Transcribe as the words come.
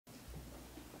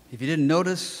If you didn't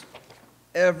notice,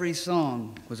 every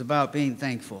song was about being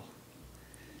thankful.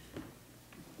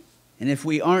 And if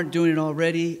we aren't doing it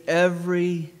already,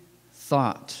 every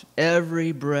thought,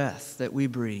 every breath that we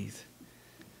breathe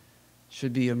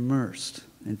should be immersed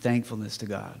in thankfulness to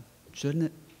God, shouldn't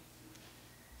it?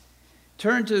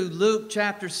 Turn to Luke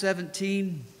chapter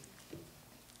 17.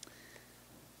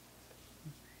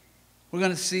 We're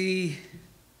going to see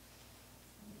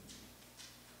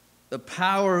the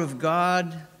power of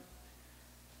God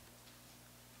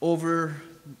over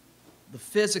the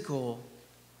physical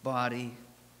body.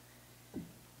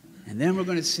 And then we're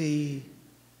going to see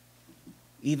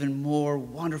even more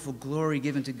wonderful glory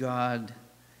given to God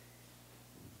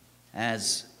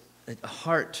as a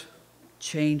heart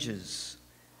changes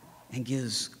and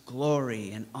gives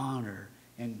glory and honor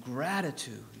and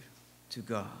gratitude to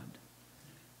God.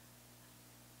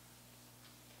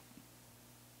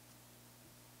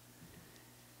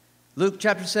 Luke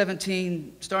chapter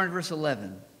 17, starting verse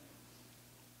 11.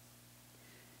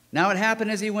 Now it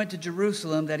happened as he went to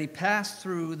Jerusalem that he passed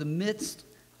through the midst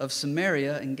of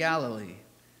Samaria and Galilee.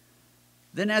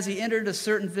 Then as he entered a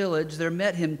certain village, there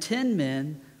met him 10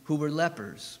 men who were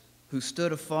lepers, who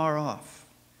stood afar off.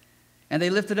 And they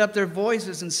lifted up their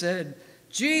voices and said,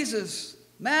 Jesus,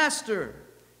 Master,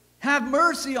 have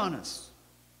mercy on us.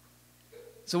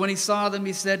 So when he saw them,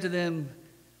 he said to them,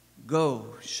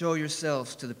 Go, show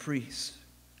yourselves to the priests.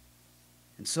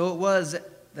 And so it was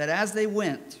that as they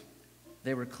went,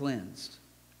 they were cleansed.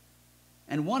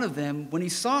 And one of them, when he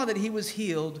saw that he was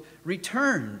healed,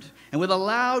 returned, and with a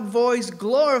loud voice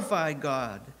glorified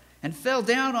God, and fell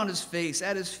down on his face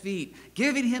at his feet,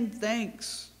 giving him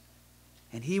thanks.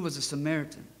 And he was a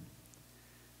Samaritan.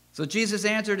 So Jesus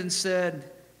answered and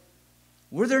said,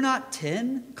 Were there not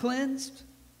 10 cleansed?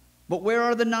 But where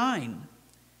are the 9?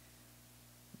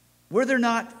 Were there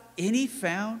not any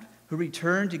found who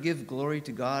returned to give glory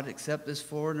to God except this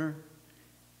foreigner?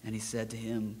 And he said to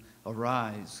him,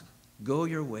 Arise, go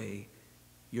your way,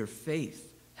 your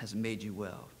faith has made you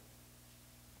well.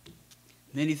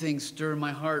 Many things stir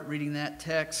my heart reading that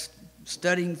text,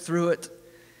 studying through it.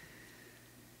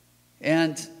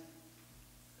 And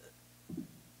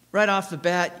right off the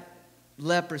bat,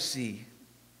 leprosy.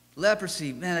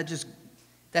 Leprosy, man,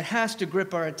 that has to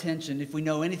grip our attention if we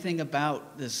know anything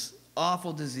about this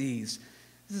awful disease.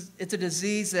 It's a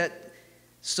disease that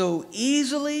so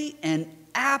easily and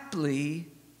aptly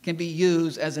can be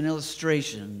used as an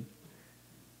illustration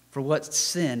for what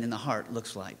sin in the heart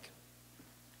looks like.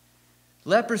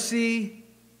 Leprosy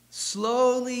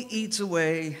slowly eats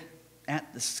away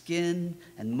at the skin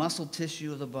and muscle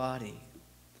tissue of the body.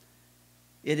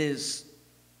 It is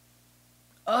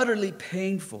utterly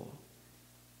painful.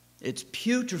 It's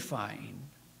putrefying.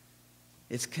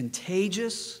 It's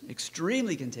contagious,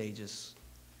 extremely contagious,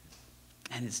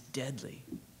 and it's deadly.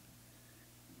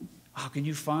 How can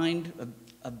you find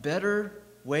a better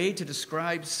way to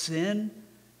describe sin?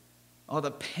 All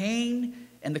the pain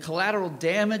and the collateral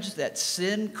damage that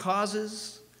sin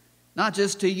causes, not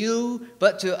just to you,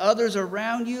 but to others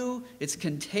around you. It's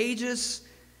contagious.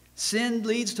 Sin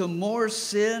leads to more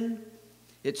sin.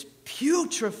 It's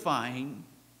putrefying,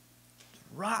 it's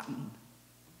rotten,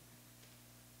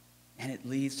 and it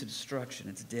leads to destruction.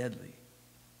 It's deadly.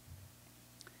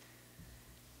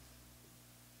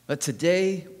 But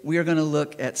today, we are going to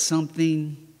look at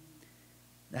something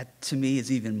that to me is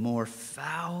even more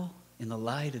foul in the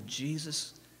light of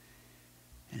Jesus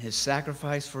and his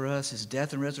sacrifice for us, his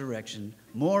death and resurrection,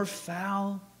 more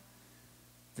foul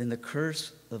than the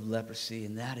curse of leprosy,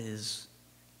 and that is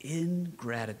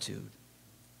ingratitude,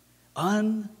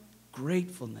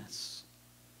 ungratefulness.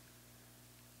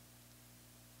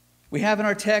 We have in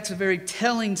our text a very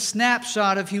telling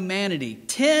snapshot of humanity.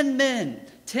 10 men,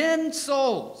 10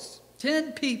 souls,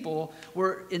 10 people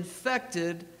were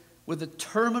infected with a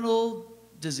terminal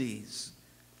disease.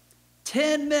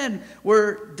 10 men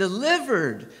were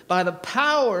delivered by the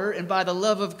power and by the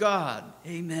love of God.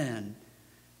 Amen.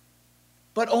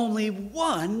 But only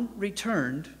one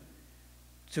returned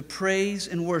to praise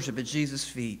and worship at Jesus'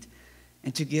 feet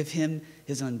and to give him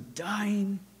his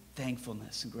undying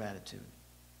thankfulness and gratitude.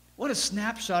 What a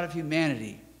snapshot of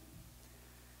humanity.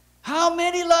 How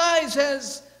many lives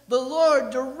has the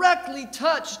Lord directly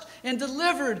touched and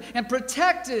delivered and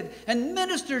protected and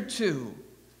ministered to?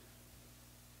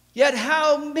 Yet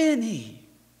how many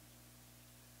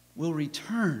will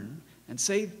return and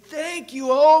say, Thank you,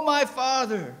 oh my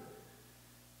Father,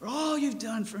 for all you've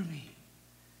done for me.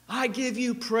 I give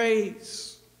you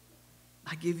praise.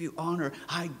 I give you honor.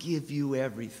 I give you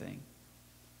everything.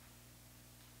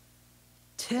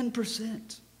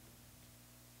 10%.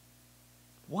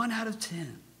 1 out of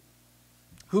 10.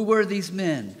 Who were these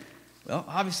men? Well,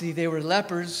 obviously they were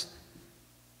lepers.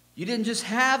 You didn't just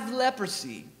have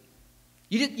leprosy.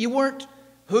 You weren't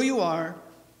who you are,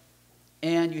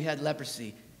 and you had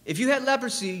leprosy. If you had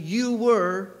leprosy, you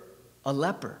were a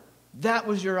leper. That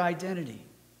was your identity.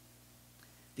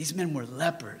 These men were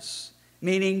lepers,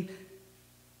 meaning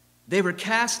they were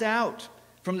cast out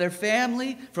from their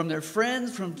family, from their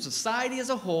friends, from society as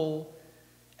a whole.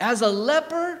 As a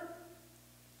leper,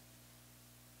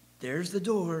 there's the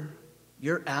door.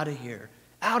 You're out of here,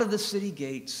 out of the city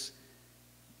gates.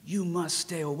 You must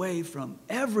stay away from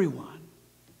everyone.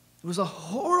 It was a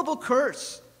horrible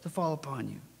curse to fall upon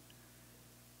you.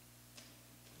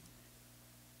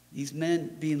 These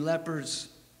men being lepers,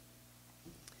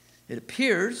 it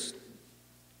appears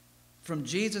from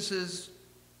Jesus'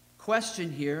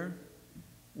 question here,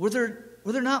 were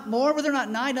there not more? Were there not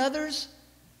 9 others?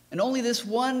 And only this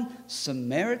one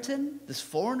Samaritan, this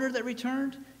foreigner that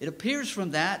returned? It appears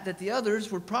from that the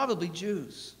others were probably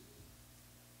Jews.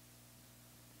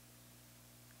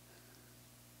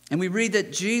 And we read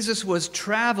that Jesus was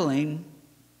traveling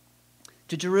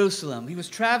to Jerusalem. He was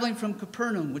traveling from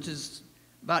Capernaum, which is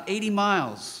about 80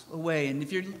 miles away. And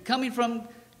if you're coming from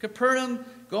Capernaum,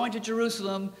 going to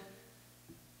Jerusalem,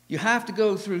 you have to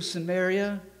go through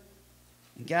Samaria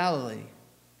and Galilee.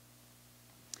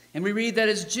 And we read that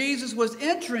as Jesus was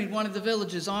entering one of the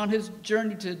villages on his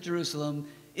journey to Jerusalem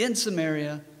in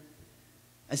Samaria,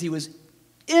 as he was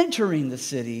entering the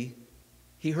city,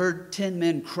 he heard 10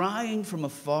 men crying from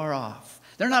afar off.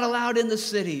 They're not allowed in the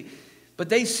city, but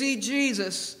they see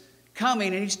Jesus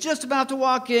coming, and he's just about to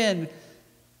walk in.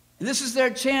 And this is their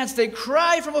chance. They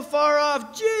cry from afar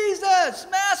off, "Jesus,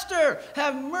 Master,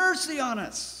 have mercy on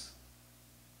us."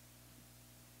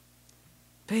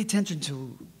 Pay attention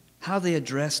to how they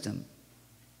addressed him.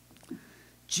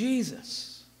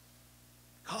 Jesus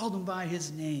called him by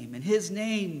his name, and his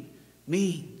name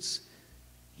means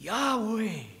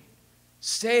Yahweh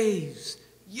saves.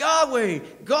 Yahweh,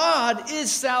 God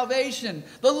is salvation.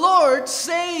 The Lord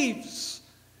saves.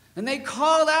 And they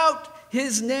called out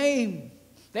his name.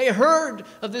 They heard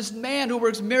of this man who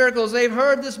works miracles. They've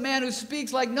heard this man who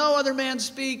speaks like no other man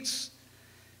speaks.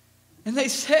 And they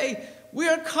say, "We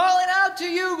are calling out to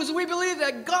you because we believe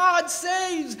that God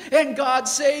saves, and God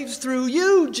saves through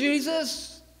you,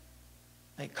 Jesus."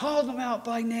 They called him out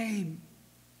by name.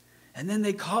 And then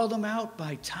they called him out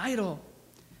by title,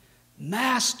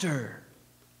 Master,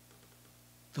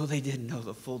 though they didn't know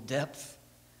the full depth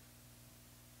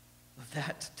of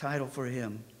that title for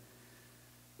him.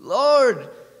 Lord,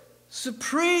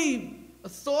 supreme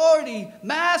authority,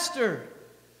 Master,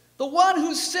 the one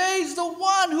who saves, the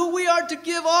one who we are to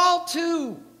give all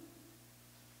to.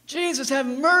 Jesus, have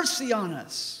mercy on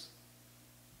us.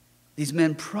 These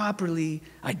men properly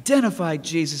identified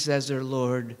Jesus as their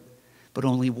Lord, but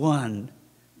only one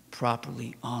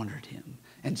properly honored him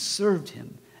and served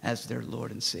him as their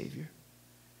Lord and Savior.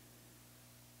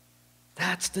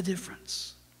 That's the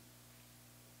difference.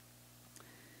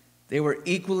 They were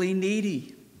equally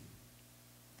needy,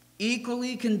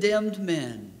 equally condemned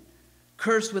men,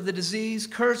 cursed with a disease,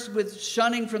 cursed with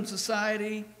shunning from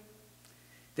society.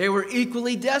 They were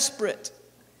equally desperate.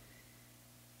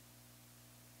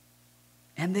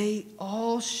 And they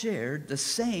all shared the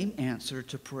same answer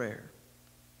to prayer.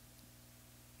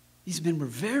 These men were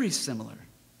very similar.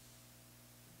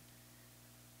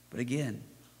 But again,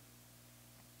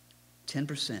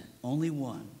 10%, only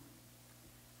one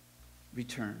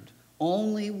returned.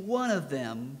 Only one of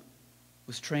them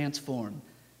was transformed.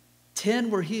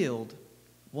 10 were healed,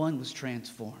 one was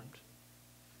transformed.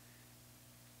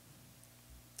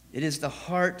 It is the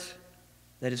heart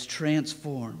that is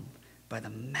transformed by the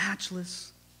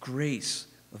matchless grace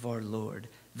of our Lord.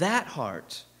 That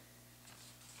heart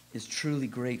is truly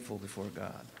grateful before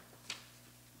God.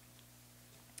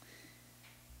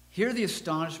 Hear the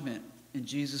astonishment in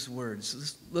Jesus' words.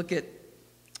 Let's look at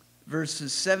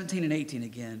verses 17 and 18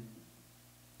 again.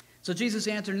 So Jesus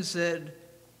answered and said,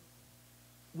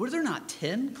 "Were there not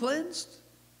 10 cleansed?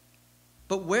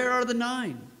 But where are the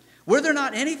 9? Were there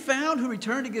not any found who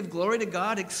returned to give glory to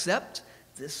God except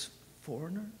this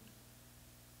foreigner?"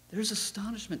 There's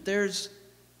astonishment. There's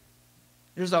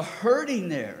a hurting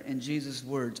there in Jesus'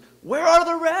 words. Where are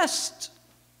the rest?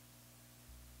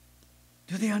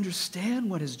 Do they understand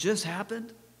what has just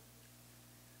happened?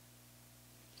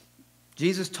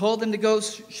 Jesus told them to go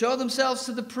show themselves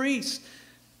to the priests.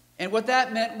 And what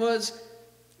that meant was,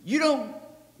 you don't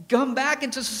come back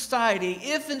into society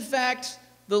if, in fact,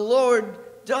 the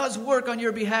Lord does work on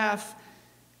your behalf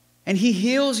and he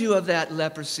heals you of that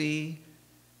leprosy,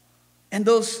 and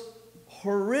those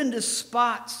horrendous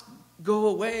spots go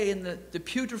away and the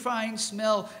putrefying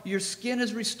smell, your skin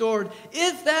is restored.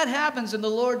 If that happens and the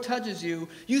Lord touches you,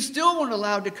 you still weren't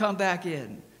allowed to come back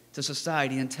in to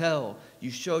society until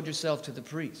you showed yourself to the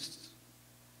priests.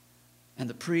 And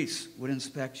the priest would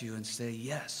inspect you and say,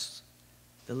 yes,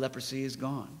 the leprosy is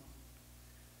gone.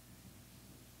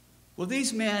 Well,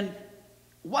 these men,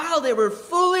 while they were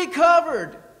fully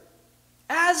covered,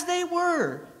 as they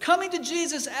were, coming to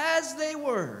Jesus as they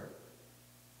were,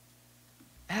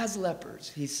 as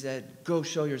lepers, he said, go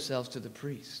show yourselves to the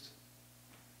priest.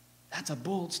 That's a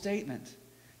bold statement.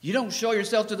 You don't show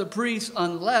yourself to the priest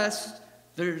unless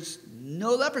there's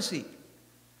no leprosy.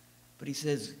 But he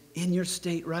says, in your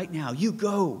state right now, you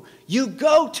go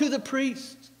to the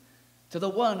priest, to the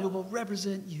one who will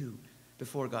represent you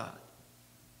before God.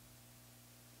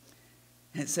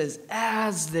 And it says,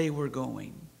 as they were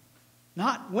going.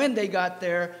 Not when they got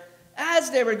there, as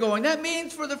they were going. That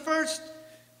means for the first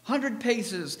 100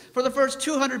 paces, for the first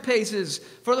 200 paces,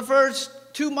 for the first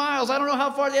 2 miles. I don't know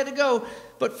how far they had to go.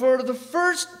 But for the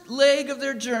first leg of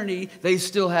their journey, they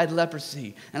still had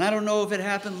leprosy. And I don't know if it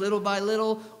happened little by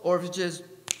little or if it just,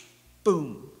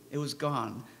 boom, it was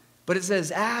gone. But it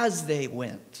says, as they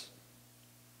went,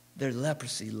 their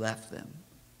leprosy left them.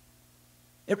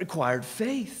 It required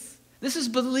faith. This is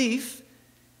belief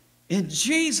in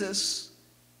Jesus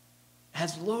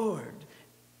as Lord,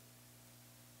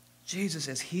 Jesus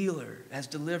as healer, as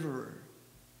deliverer.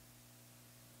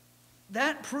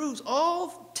 That proves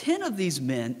all 10 of these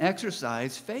men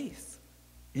exercised faith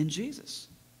in Jesus.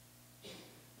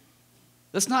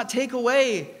 Let's not take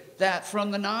away that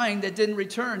from the 9 that didn't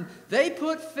return. They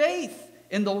put faith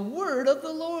in the word of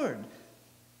the Lord.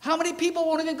 How many people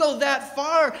won't even go that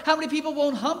far? How many people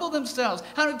won't humble themselves?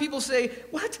 How many people say,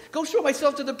 what? Go show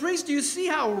myself to the priest? Do you see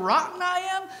how rotten I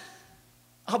am?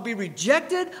 I'll be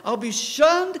rejected. I'll be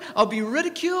shunned. I'll be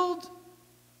ridiculed.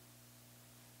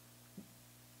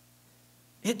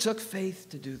 It took faith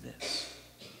to do this.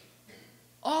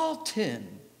 All 10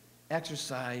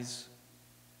 exercise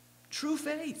true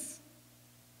faith.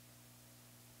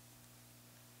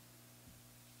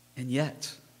 And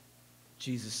yet,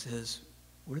 Jesus says,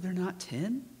 were there not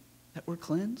 10 that were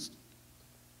cleansed?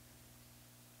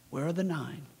 Where are the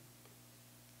 9?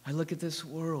 I look at this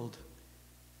world.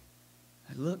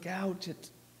 I look out at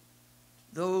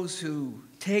those who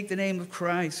take the name of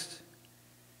Christ,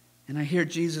 and I hear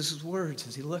Jesus' words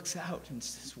as he looks out and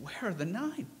says, where are the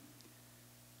 9?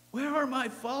 Where are my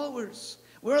followers?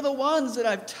 Where are the ones that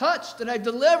I've touched, that I've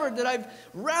delivered, that I've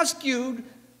rescued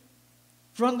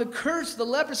from the curse, the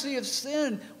leprosy of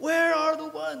sin? Where are the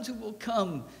ones who will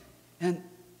come and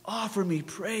offer me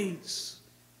praise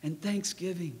and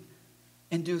thanksgiving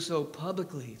and do so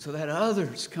publicly so that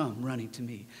others come running to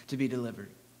me to be delivered?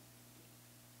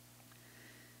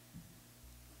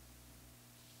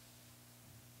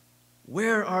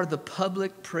 Where are the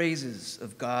public praises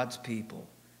of God's people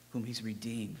whom he's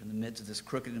redeemed from the midst of this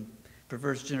crooked and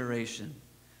perverse generation?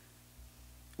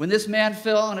 When this man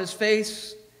fell on his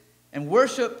face and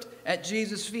worshiped at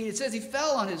Jesus' feet, it says he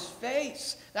fell on his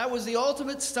face. That was the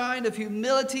ultimate sign of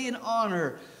humility and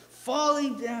honor.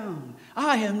 Falling down.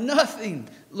 I am nothing,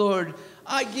 Lord.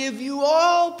 I give you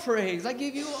all praise. I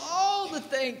give you all the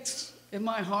thanks in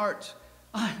my heart.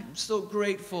 I am so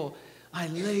grateful. I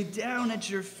lay down at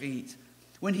your feet.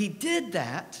 When he did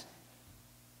that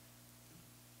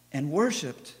and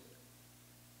worshiped,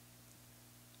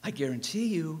 I guarantee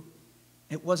you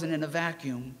it wasn't in a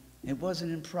vacuum. It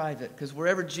wasn't in private, because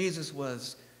wherever Jesus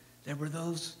was, there were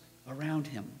those around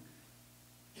him.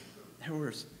 There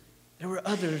were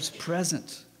others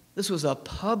present. This was a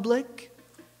public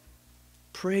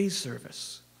praise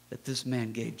service that this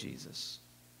man gave Jesus.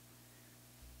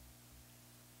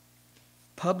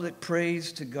 Public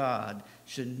praise to God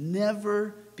should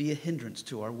never be a hindrance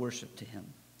to our worship to him.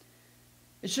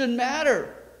 It shouldn't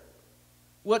matter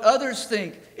what others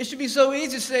think. It should be so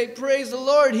easy to say, praise the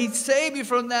Lord. He saved me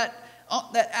from that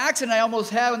accident I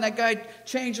almost had when that guy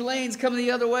changed lanes coming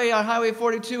the other way on Highway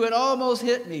 42. It almost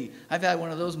hit me. I've had one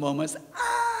of those moments.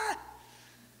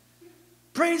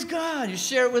 Praise God. You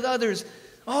share it with others.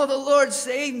 Oh, the Lord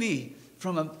saved me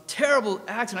from a terrible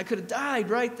accident. I could have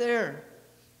died right there.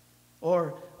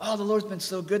 Or, oh, the Lord's been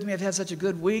so good to me. I've had such a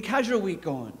good week. How's your week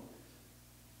going?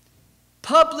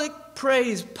 Public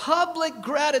praise, public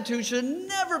gratitude should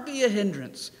never be a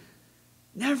hindrance.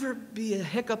 Never be a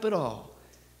hiccup at all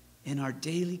in our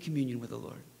daily communion with the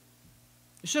Lord.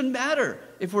 It shouldn't matter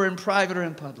if we're in private or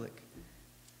in public.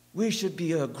 We should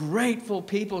be a grateful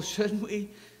people, shouldn't we?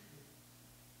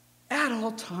 At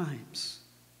all times.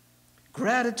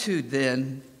 Gratitude,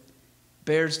 then,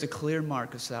 bears the clear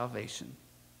mark of salvation.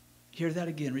 Hear that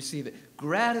again. Receive it.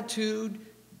 Gratitude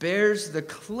bears the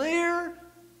clear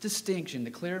distinction,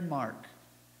 the clear mark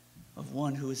of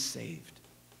one who is saved.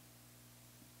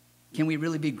 Can we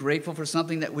really be grateful for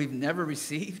something that we've never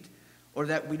received or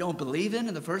that we don't believe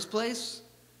in the first place?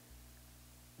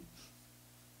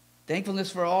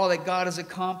 Thankfulness for all that God has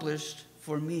accomplished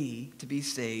for me to be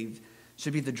saved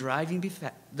should be the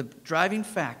driving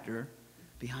factor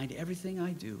behind everything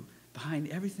I do, behind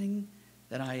everything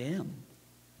that I am.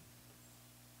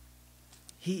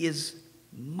 He is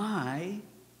my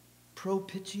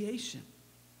propitiation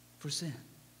for sin,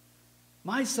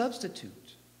 my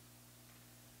substitute.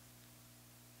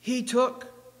 He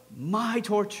took my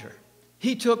torture.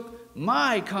 He took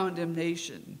my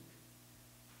condemnation.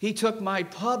 He took my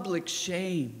public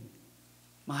shame,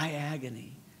 my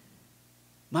agony,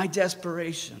 my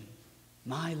desperation,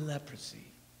 my leprosy.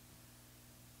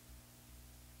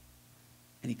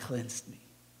 And he cleansed me.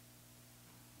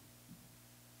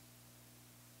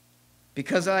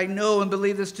 Because I know and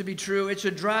believe this to be true, it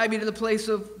should drive me to the place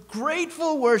of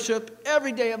grateful worship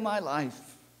every day of my life.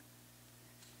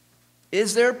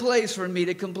 Is there a place for me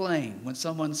to complain when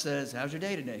someone says, "How's your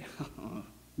day today?"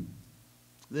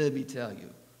 Let me tell you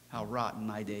how rotten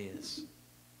my day is.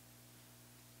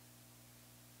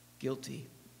 Guilty.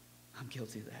 I'm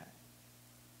guilty of that.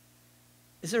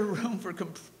 Is there room for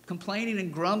complaining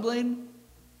and grumbling?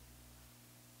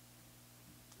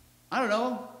 I don't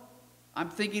know. I'm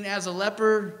thinking as a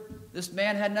leper, this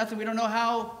man had nothing. We don't know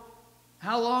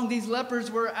how long these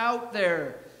lepers were out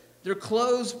there. Their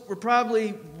clothes were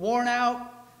probably worn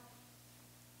out.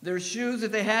 Their shoes,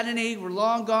 if they had any, were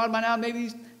long gone by now. Maybe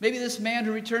this man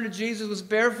who returned to Jesus was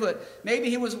barefoot. Maybe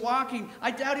he was walking.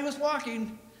 I doubt he was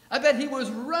walking. I bet he was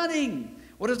running.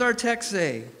 What does our text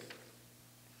say?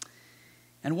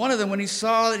 And one of them, when he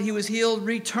saw that he was healed,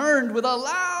 returned with a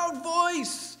loud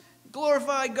voice,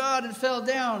 glorified God, and fell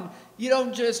down. You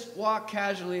don't just walk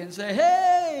casually and say,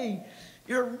 "Hey!"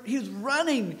 He's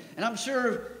running. And I'm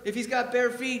sure if he's got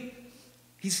bare feet,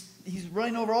 he's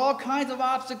running over all kinds of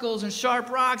obstacles and sharp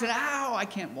rocks. And ow, I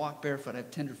can't walk barefoot. I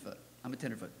have tenderfoot. I'm a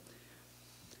tenderfoot.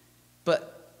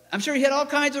 But I'm sure he had all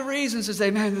kinds of reasons to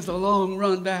say, "Man, this is a long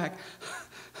run back.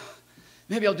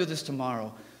 Maybe I'll do this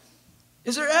tomorrow."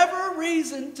 Is there ever a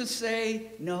reason to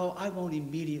say, "No, I won't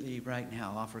immediately right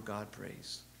now offer God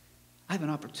praise. I have an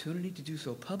opportunity to do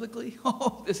so publicly.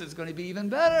 Oh, this is going to be even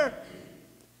better."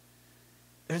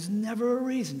 There's never a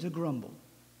reason to grumble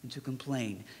and to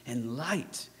complain in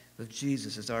light of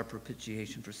Jesus as our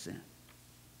propitiation for sin.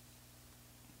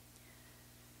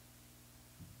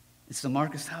 It's the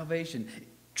mark of salvation.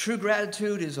 True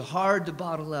gratitude is hard to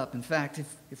bottle up. In fact,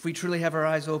 if we truly have our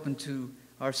eyes open to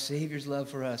our Savior's love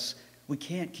for us, we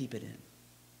can't keep it in.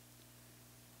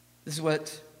 This is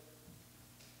what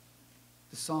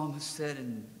the psalmist said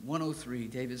in 103.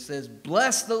 David says,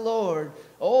 "Bless the Lord,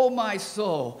 O my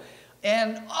soul,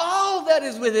 and all that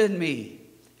is within me,"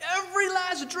 every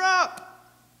last drop.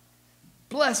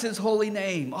 Bless his holy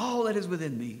name, all that is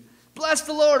within me. Bless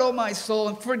the Lord, O my soul,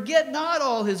 and forget not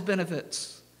all his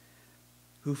benefits,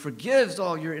 who forgives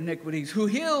all your iniquities, who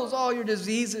heals all your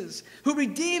diseases, who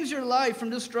redeems your life from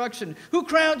destruction, who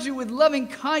crowns you with loving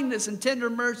kindness and tender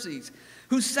mercies,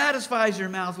 who satisfies your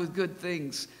mouth with good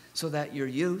things, so that your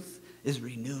youth is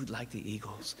renewed like the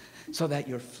eagles, so that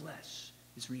your flesh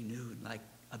is renewed like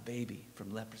a baby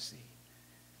from leprosy.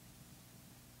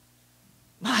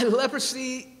 My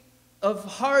leprosy of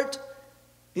heart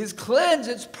is cleansed,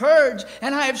 it's purged,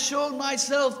 and I have shown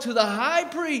myself to the high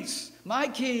priest, my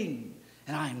king,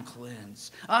 and I am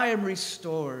cleansed. I am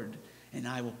restored, and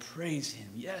I will praise him.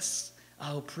 Yes,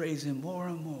 I will praise him more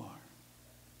and more.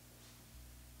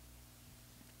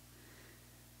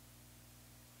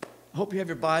 I hope you have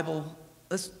your Bible.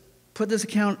 Let's put this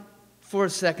account for a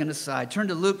second aside. Turn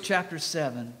to Luke chapter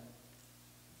 7.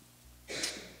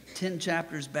 10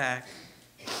 chapters back.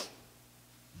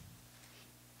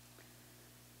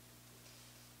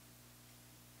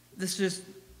 This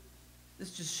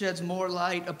just sheds more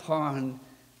light upon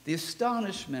the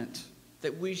astonishment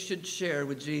that we should share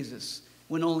with Jesus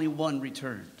when only one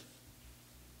returned.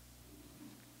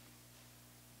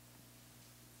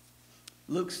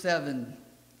 Luke 7,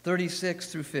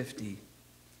 36 through 50.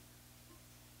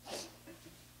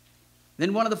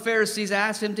 Then one of the Pharisees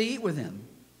asked him to eat with him.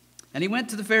 And he went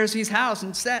to the Pharisee's house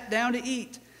and sat down to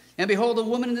eat. And behold, a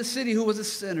woman in the city who was a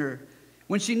sinner,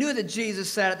 when she knew that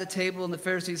Jesus sat at the table in the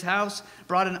Pharisee's house,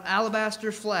 brought an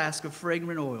alabaster flask of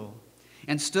fragrant oil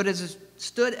and stood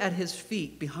at his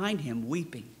feet behind him,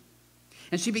 weeping.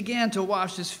 And she began to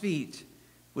wash his feet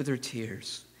with her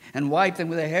tears and wiped them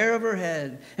with the hair of her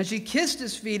head. And she kissed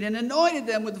his feet and anointed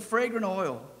them with the fragrant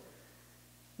oil.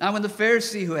 Now when the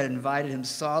Pharisee who had invited him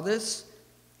saw this,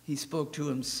 he spoke to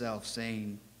himself,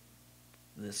 saying,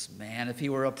 "This man, if he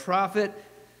were a prophet,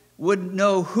 would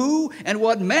know who and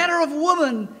what manner of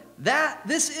woman that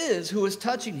this is who is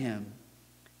touching him,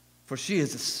 for she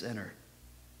is a sinner."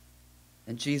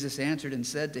 And Jesus answered and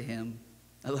said to him,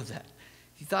 I love that.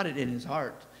 He thought it in his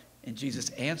heart, and Jesus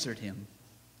answered him.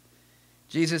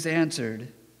 Jesus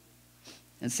answered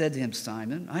and said to him,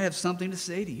 "Simon, I have something to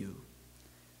say to you."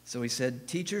 So he said,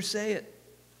 "Teacher, say it."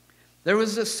 There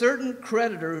was a certain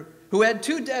creditor who had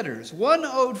 2 debtors. One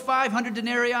owed 500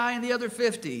 denarii and the other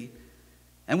 50.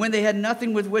 And when they had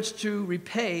nothing with which to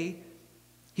repay,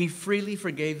 he freely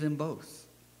forgave them both.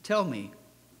 Tell me,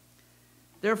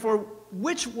 therefore,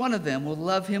 which one of them will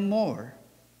love him more?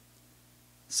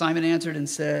 Simon answered and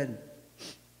said,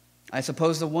 "I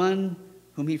suppose the one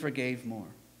whom he forgave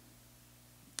more."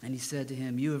 And he said to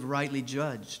him, "You have rightly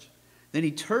judged." Then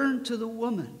he turned to the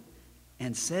woman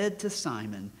and said to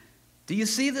Simon, "Do you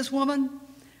see this woman?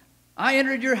 I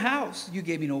entered your house. You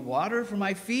gave me no water for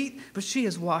my feet, but she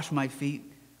has washed my feet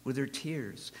with her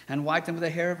tears and wiped them with the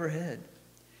hair of her head.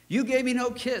 You gave me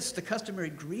no kiss, the customary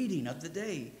greeting of the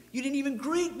day. You didn't even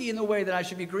greet me in the way that I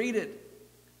should be greeted.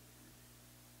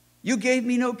 You gave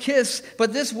me no kiss,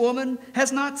 but this woman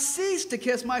has not ceased to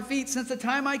kiss my feet since the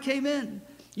time I came in.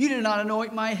 You did not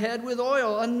anoint my head with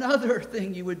oil, another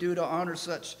thing you would do to honor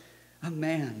such a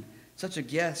man, such a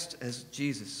guest as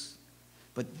Jesus.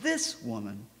 But this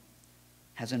woman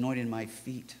has anointed my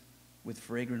feet with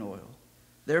fragrant oil.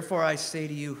 Therefore I say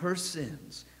to you, her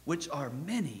sins, which are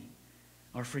many,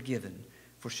 are forgiven,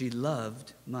 for she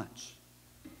loved much.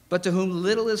 But to whom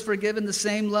little is forgiven, the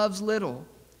same loves little."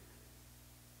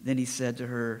 Then he said to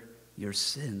her, "Your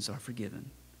sins are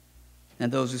forgiven."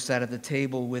 And those who sat at the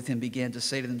table with him began to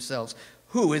say to themselves,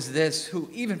 "Who is this who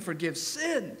even forgives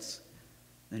sins?"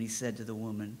 Then he said to the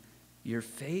woman, "Your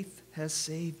faith has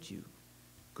saved you.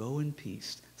 Go in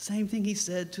peace." Same thing he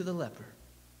said to the leper.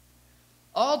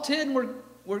 All 10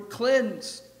 were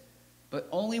cleansed, but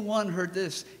only one heard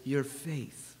this: "Your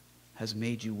faith has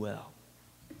made you well."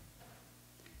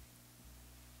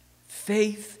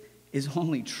 Faith is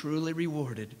only truly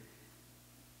rewarded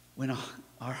when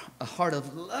a heart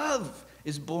of love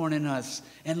is born in us,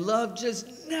 and love just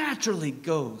naturally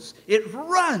goes. It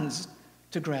runs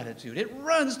to gratitude. It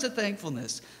runs to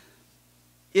thankfulness.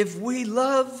 If we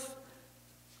love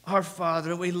our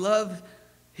Father, we love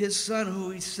his Son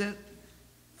who he sent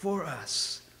for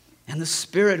us, and the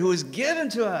Spirit who is given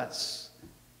to us,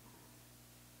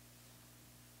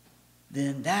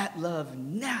 then that love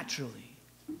naturally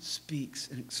speaks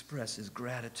and expresses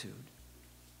gratitude.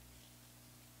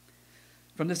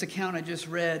 From this account I just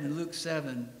read in Luke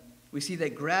 7, we see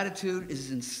that gratitude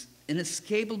is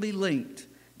inescapably linked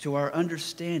to our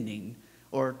understanding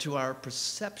or to our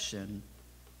perception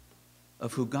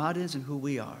of who God is and who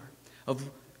we are, of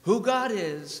who God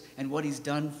is and what he's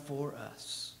done for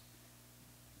us.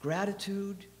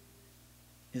 Gratitude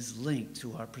is linked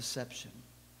to our perception.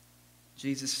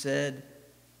 Jesus said,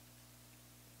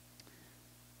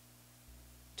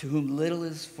 "To whom little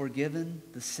is forgiven,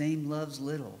 the same loves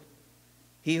little.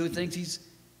 He who thinks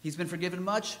he's been forgiven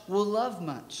much will love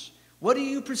much." What do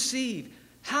you perceive?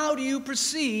 How do you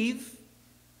perceive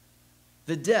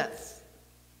the death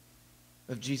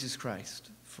of Jesus Christ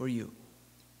for you?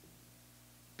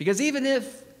 Because even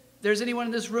if there's anyone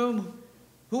in this room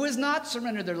who has not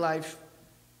surrendered their life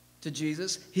to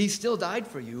Jesus, he still died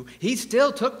for you. He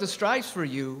still took the stripes for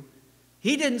you.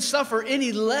 He didn't suffer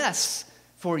any less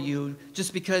for you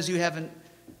just because you haven't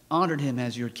honored him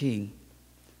as your king.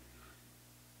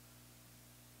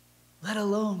 Let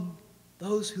alone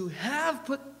those who have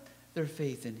put their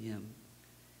faith in him.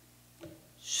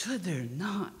 Should there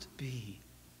not be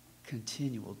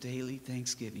continual daily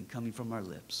thanksgiving coming from our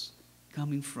lips,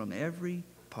 coming from every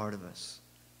part of us?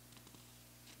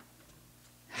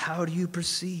 How do you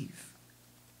perceive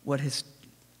what has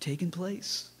taken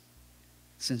place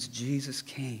since Jesus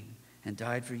came and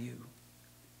died for you?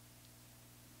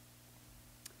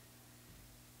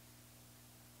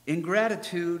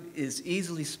 Ingratitude is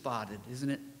easily spotted, isn't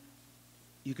it?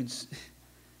 You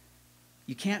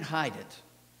can't hide it.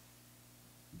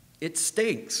 It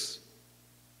stinks.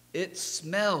 It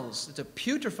smells. It's a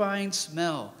putrefying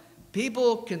smell.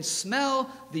 People can smell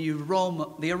the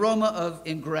aroma of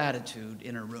ingratitude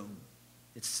in a room.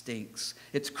 It stinks.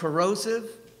 It's corrosive.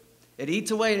 It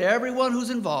eats away at everyone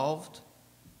who's involved,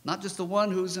 not just the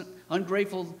one who's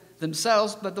ungrateful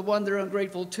themselves, but the one they're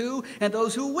ungrateful to and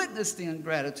those who witness the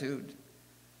ingratitude.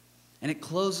 And it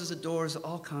closes the doors to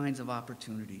all kinds of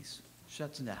opportunities,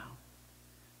 shuts them down.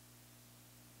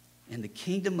 And the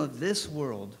kingdom of this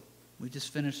world We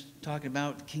just finished talking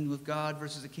about the kingdom of God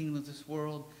versus the kingdom of this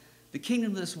world. The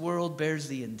kingdom of this world bears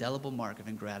the indelible mark of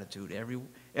ingratitude.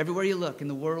 Everywhere you look in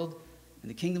the world, in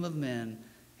the kingdom of men,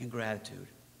 ingratitude.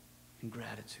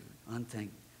 Ingratitude.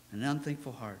 An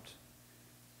unthankful heart.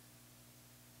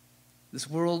 This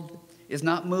world is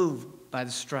not moved by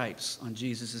the stripes on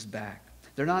Jesus' back.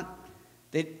 They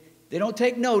don't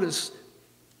take notice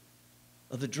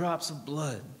of the drops of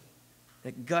blood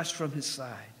that gushed from his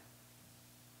side.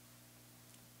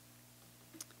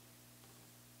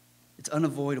 It's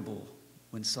unavoidable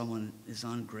when someone is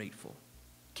ungrateful.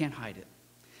 Can't hide it.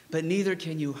 But neither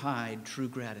can you hide true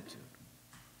gratitude.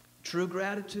 True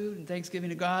gratitude and thanksgiving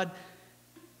to God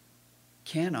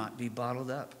cannot be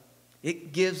bottled up.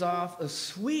 It gives off a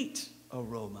sweet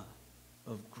aroma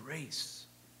of grace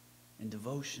and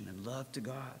devotion and love to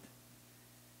God.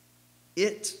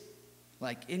 It,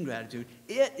 like ingratitude,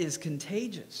 it is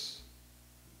contagious.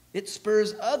 It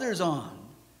spurs others on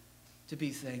to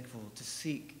be thankful, to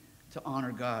seek, to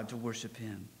honor God, to worship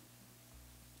Him.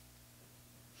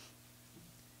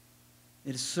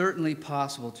 It is certainly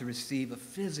possible to receive a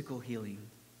physical healing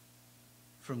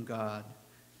from God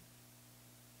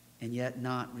and yet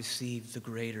not receive the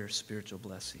greater spiritual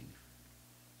blessing.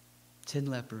 10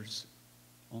 lepers,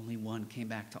 only one came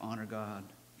back to honor God.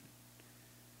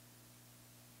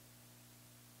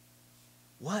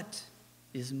 What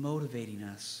is motivating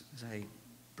us, as I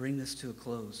bring this to a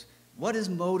close, what is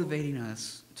motivating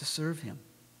us to serve Him?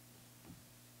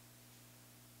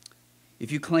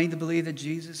 If you claim to believe that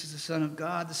Jesus is the Son of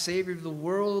God, the Savior of the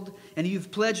world, and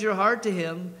you've pledged your heart to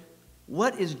Him,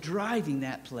 what is driving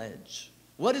that pledge?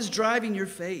 What is driving your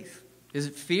faith? Is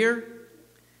it fear?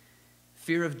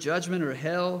 Fear of judgment or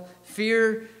hell?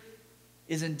 Fear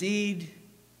is indeed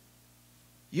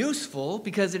useful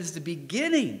because it is the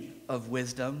beginning of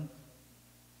wisdom,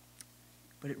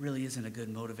 but it really isn't a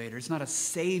good motivator. It's not a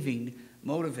saving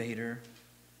motivator.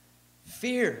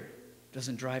 Fear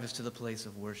doesn't drive us to the place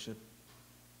of worship.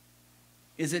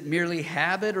 Is it merely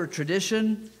habit or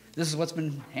tradition? This is what's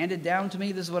been handed down to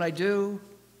me. This is what I do.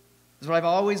 This is what I've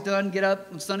always done. Get up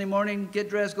on Sunday morning, get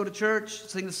dressed, go to church,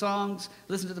 sing the songs,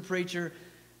 listen to the preacher,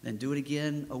 then do it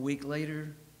again a week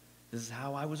later. This is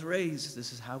how I was raised.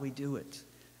 This is how we do it.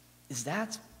 Is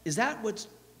that what's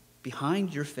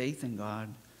behind your faith in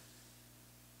God?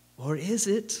 Or is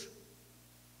it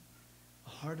a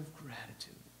heart of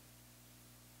gratitude?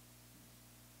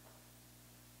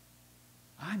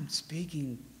 I'm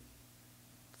speaking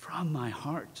from my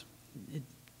heart.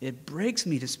 It breaks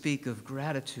me to speak of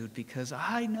gratitude because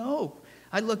I know.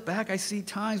 I look back, I see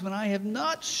times when I have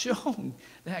not shown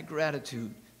that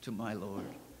gratitude to my Lord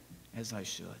as I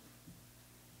should.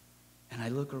 And I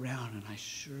look around and I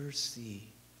sure see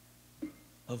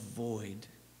a void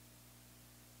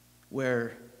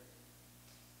where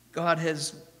God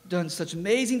has done such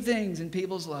amazing things in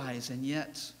people's lives, and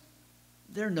yet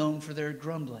they're known for their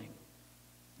grumbling.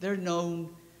 They're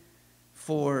known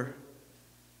for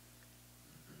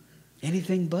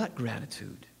anything but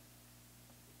gratitude.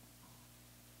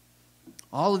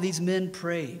 All of these men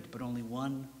prayed, but only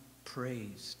one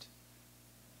praised.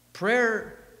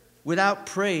 Prayer without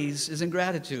praise is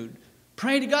ingratitude.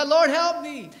 Praying to God, Lord, help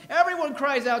me. Everyone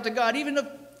cries out to God. Even an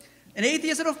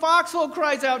atheist in a foxhole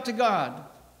cries out to God.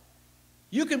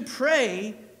 You can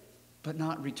pray, but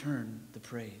not return the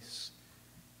praise.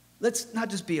 Let's not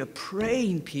just be a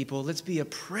praying people. Let's be a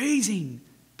praising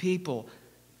people.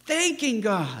 Thanking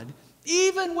God.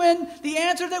 Even when the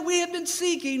answer that we have been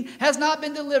seeking has not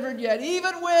been delivered yet.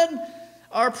 Even when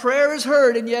our prayer is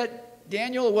heard, and yet,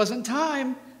 Daniel, it wasn't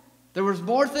time. There was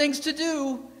more things to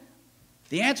do.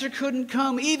 The answer couldn't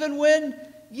come even when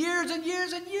years and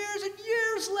years and years and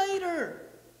years later,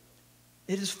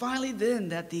 it is finally then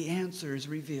that the answer is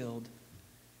revealed.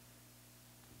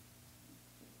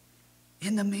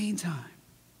 In the meantime,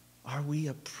 are we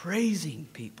a praising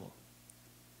people?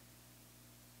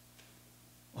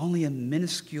 Only a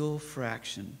minuscule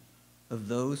fraction of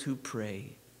those who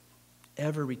pray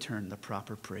ever return the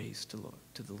proper praise to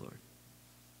the Lord.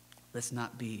 Let's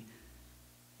not be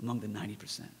among the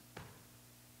 90%.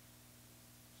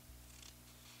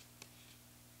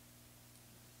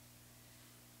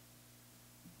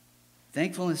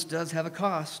 Thankfulness does have a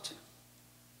cost.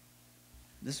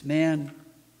 This man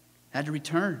had to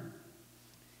return.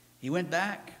 He went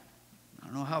back. I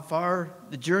don't know how far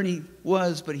the journey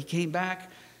was, but he came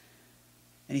back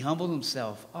and he humbled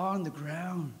himself on the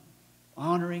ground,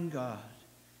 honoring God.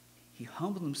 He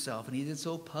humbled himself, and he did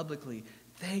so publicly.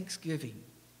 Thanksgiving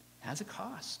has a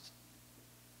cost,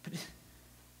 but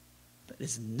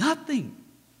it's nothing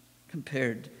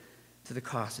compared to the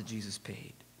cost that Jesus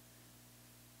paid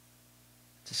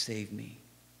to save me.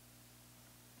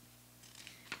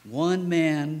 One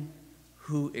man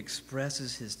who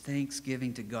expresses his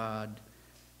thanksgiving to God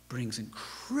brings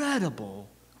incredible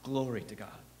glory to God.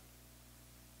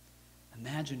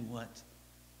 Imagine what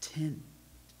 10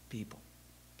 people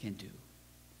can do.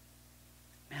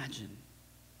 Imagine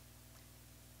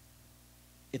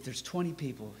if there's 20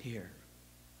 people here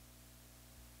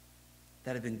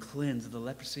that have been cleansed of the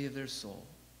leprosy of their soul.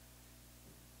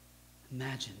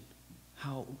 Imagine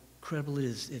how incredible it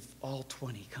is if all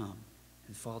 20 come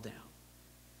and fall down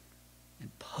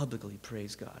and publicly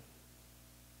praise God.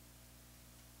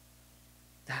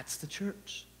 That's the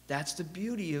church. That's the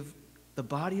beauty of the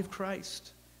body of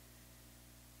Christ.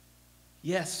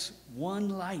 Yes, one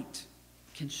light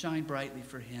can shine brightly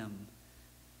for him,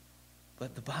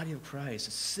 but the body of Christ,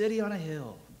 a city on a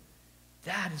hill,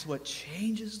 that is what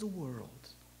changes the world.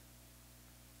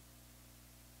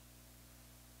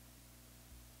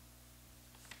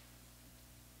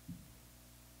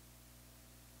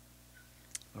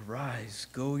 Arise,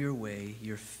 go your way.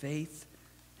 Your faith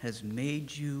has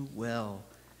made you well.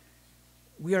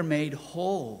 We are made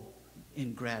whole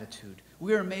in gratitude.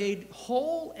 We are made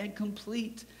whole and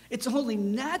complete. It's only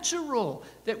natural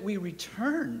that we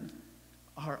return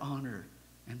our honor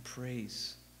and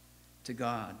praise to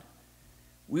God.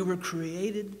 We were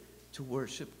created to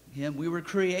worship him. We were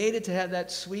created to have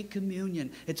that sweet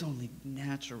communion. It's only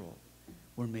natural.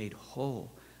 We're made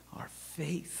whole. Our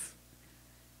faith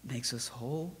makes us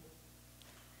whole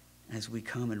as we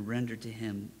come and render to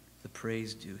him the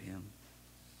praise due him.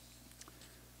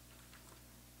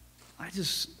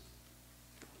 This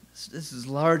has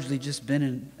largely just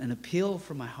been an appeal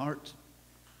from my heart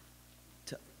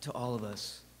to all of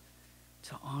us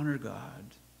to honor God,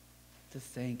 to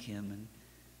thank him. And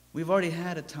we've already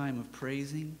had a time of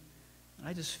praising.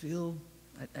 I just feel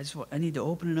I need to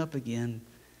open it up again.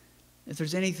 If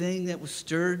there's anything that was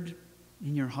stirred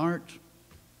in your heart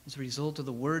as a result of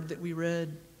the word that we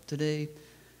read today,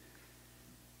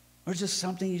 or just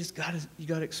something you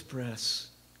gotta express.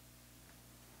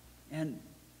 And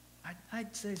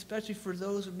I'd say, especially for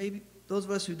those of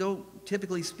us who don't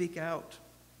typically speak out,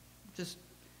 just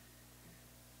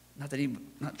not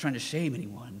trying to shame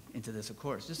anyone into this, of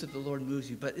course, just if the Lord moves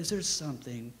you, but is there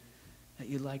something that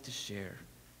you'd like to share?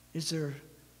 Is there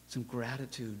some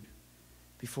gratitude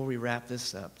before we wrap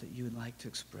this up that you would like to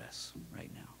express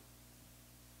right now?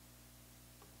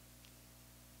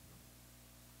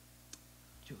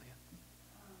 Julia.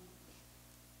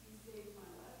 He saved my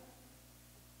life.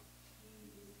 He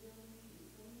is healing me in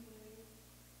so many ways.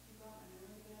 He brought my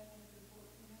memory back after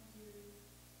 14 years.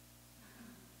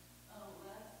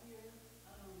 Last year,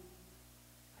 I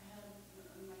had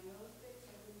my nose fixed.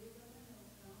 I couldn't get on my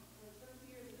nose now. For 30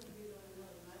 years, I couldn't get on my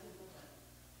nose, and I didn't know that.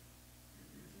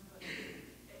 But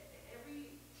I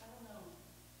don't know.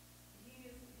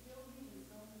 He has healed me in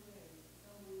so many ways. It's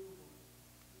unbelievable.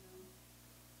 You know?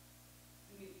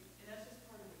 I mean, and that's just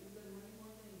part of it. He's done many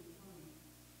more things for me.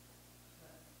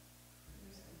 But,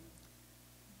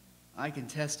 I can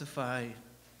testify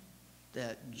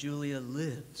that Julia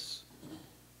lives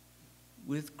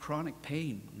with chronic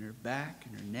pain in her back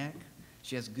and her neck.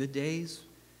 She has good days,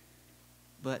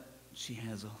 but she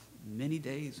has many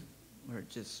days where it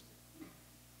just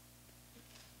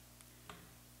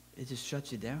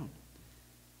shuts you down.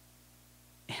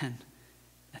 And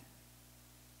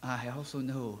I also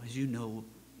know, as you know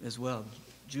as well,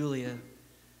 Julia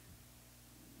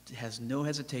has no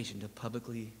hesitation to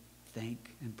publicly thank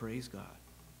and praise God.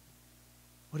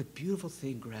 What a beautiful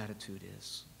thing gratitude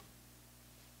is.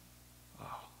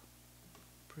 Oh,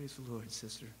 praise the Lord,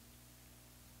 sister.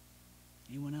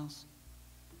 Anyone else?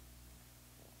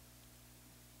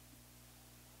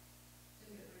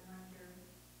 Just a reminder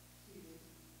to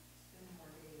spend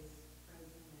more days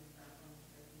praising and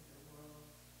thanking the world.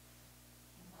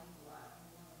 Complains a lot.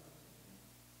 I'm one of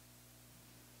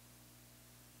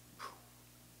those.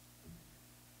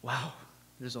 Wow,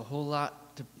 there's a whole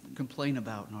lot to complain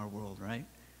about in our world, right?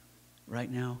 Right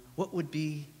now. What would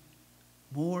be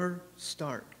more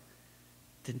stark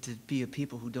than to be a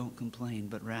people who don't complain,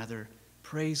 but rather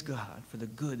praise God for the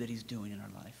good that he's doing in our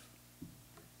life?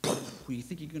 You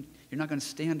think you're not going to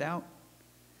stand out?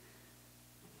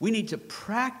 We need to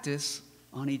practice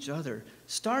on each other.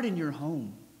 Start in your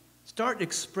home. Start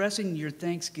expressing your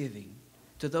thanksgiving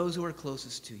to those who are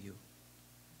closest to you.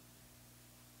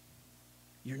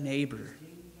 Your neighbor.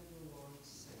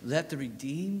 Let the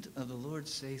redeemed of the Lord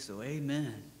say so.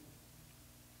 Amen.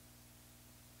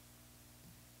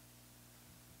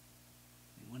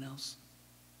 Anyone else?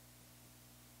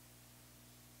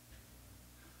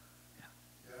 Yeah,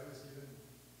 I was given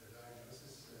a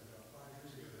diagnosis about 5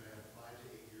 years ago that I have 5 to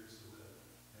 8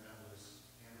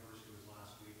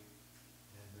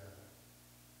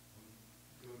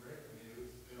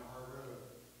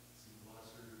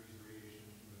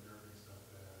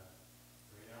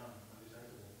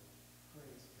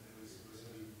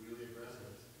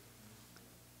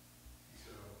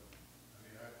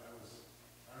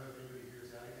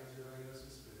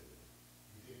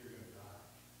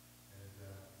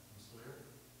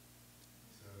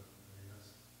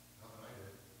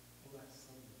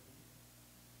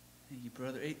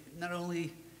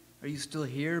 only are you still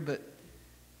here, but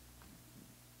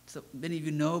so many of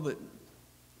you know, but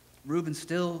Reuben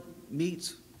still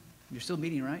meets, you're still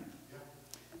meeting, right? Yeah.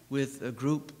 With a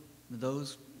group of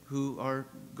those who are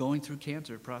going through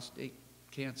cancer, prostate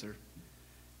cancer.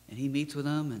 And he meets with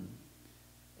them,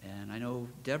 and I know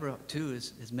Deborah, too,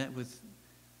 has met with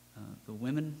the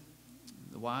women,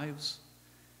 the wives,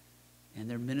 and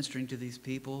they're ministering to these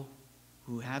people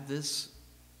who have this.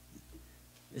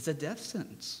 It's a death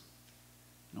sentence.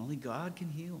 And only God can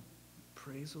heal.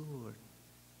 Praise the Lord.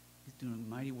 He's doing a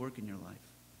mighty work in your life.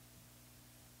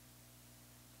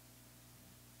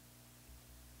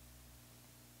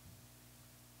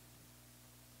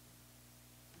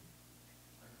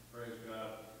 Praise God.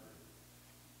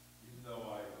 Even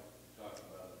though I talked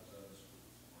about it in Sunday school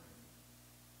this morning,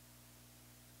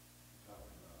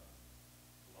 talking about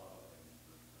a lot of things,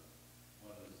 but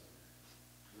one is,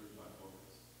 where's my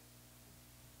focus?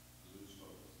 Lose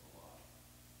focus a lot.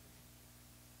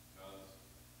 God's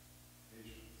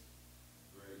patience,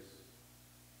 grace,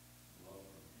 love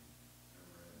for me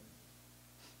never ends.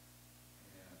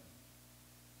 And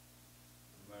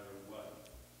no matter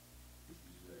what,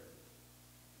 He's there.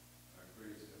 I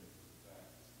praise Him for the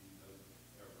fact that He doesn't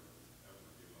ever, ever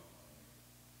give up on me.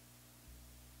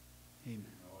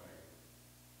 Amen. No way.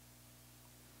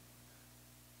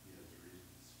 He has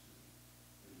reasons to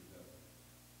put to death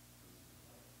because of His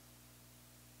life.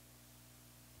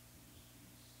 He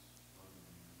just keeps loving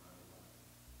me no matter what.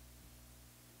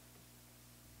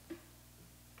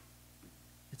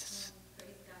 It's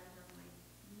Praise God for my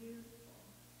beautiful,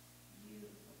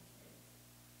 beautiful kids.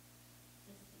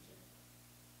 Just a gift.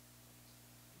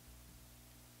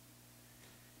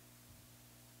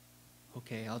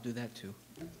 okay, I'll do that too.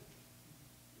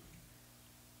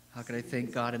 How could I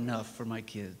thank God enough for my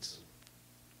kids?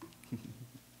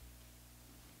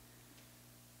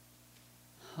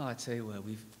 Oh, I tell you what,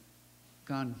 we've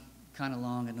gone kind of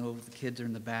long. I know the kids are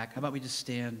in the back. How about we just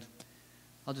stand?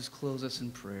 I'll just close us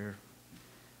in prayer.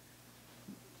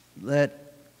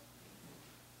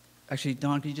 Actually,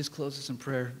 Don, can you just close us in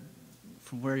prayer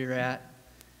from where you're at?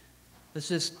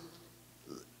 Let's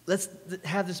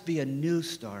have this be a new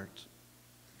start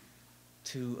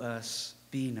to us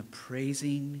being a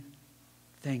praising,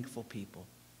 thankful people.